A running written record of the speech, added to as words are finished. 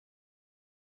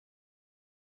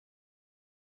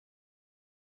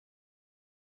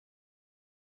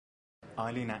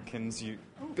Eileen Atkins, you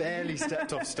barely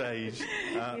stepped off stage,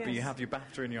 Yes. but you have your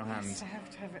BAFTA in your hand. Yes, I have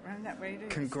to have it round that way.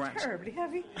 It's terribly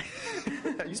heavy.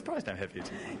 Are you surprised how heavy it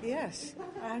is? Yes,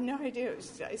 I had no idea.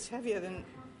 It's heavier than,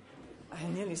 I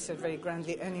nearly said very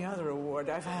grandly, any other award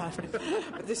I've had.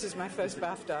 But this is my first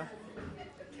BAFTA.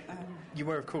 You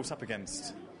were, of course, up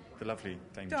against the lovely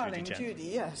Dame Darling Judy Gent. Judy,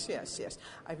 yes.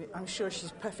 I'm sure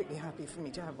she's perfectly happy for me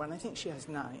to have one. I think she has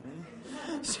 9.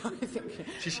 So I think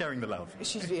She's sharing the love.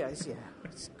 yes, yeah.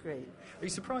 It's great. Are you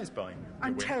surprised by your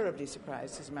I'm win? terribly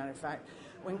surprised, as a matter of fact.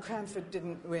 When Cranford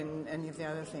didn't win any of the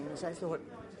other things, I thought,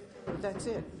 that's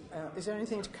it. Is there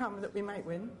anything to come that we might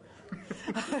win?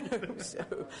 I hope so.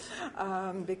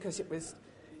 Because it was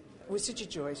such a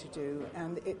joy to do,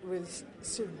 and it was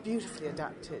so beautifully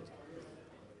adapted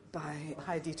by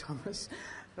Heidi Thomas.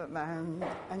 And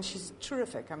she's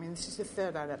terrific. I mean, this is the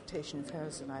 3rd adaptation of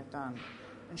hers that I've done,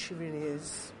 and she really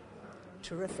is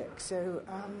terrific. So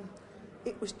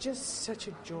it was just such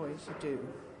a joy to do.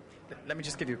 Let me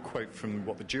just give you a quote from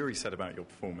what the jury said about your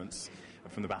performance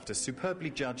from the BAFTA. Superbly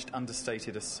judged,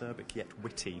 understated, acerbic yet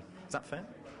witty. Is that fair?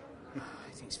 I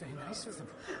think it's very nice of them.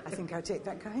 I think I take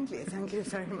that kindly. Thank you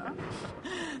very much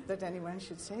that anyone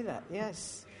should say that,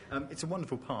 yes. It's a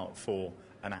wonderful part for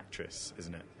an actress,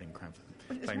 isn't it, in Cranford,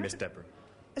 playing Miss Deborah?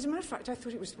 As a matter of fact, I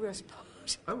thought it was the worst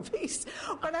part of the piece.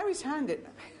 When I was handed,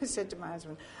 I said to my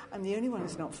husband, I'm the only one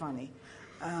that's not funny.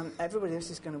 Everybody else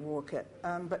is going to walk it.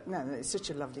 But no, it's such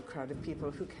a lovely crowd of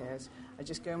people. Who cares? I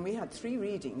just go, and we had 3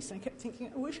 readings. And I kept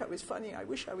thinking, I wish I was funny.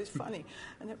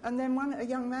 And then a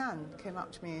young man came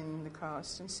up to me in the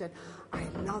cast and said, I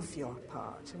love your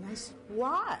part. And I said,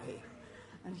 why?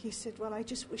 And he said, well, I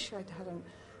just wish I'd had a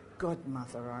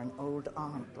godmother or an old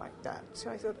aunt like that. So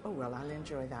I thought, oh, well, I'll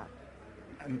enjoy that.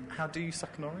 And how do you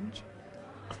suck an orange?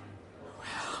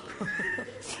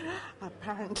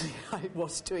 Apparently I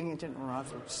was doing it in a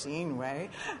rather obscene way,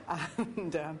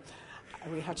 and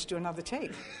we had to do another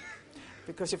take,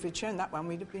 because if we'd shown that one,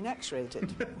 we'd have been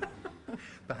X-rated.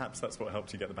 Perhaps that's what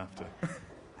helped you get the BAFTA.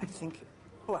 I think...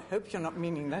 Oh, I hope you're not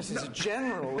meaning that as a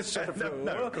general sort of rule.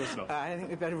 No, of course not. I think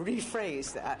we'd better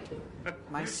rephrase that.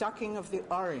 My sucking of the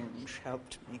orange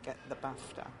helped me get the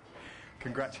BAFTA.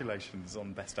 Congratulations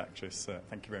on Best Actress.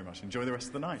 Thank you very much. Enjoy the rest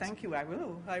of the night. Thank you, I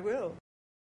will.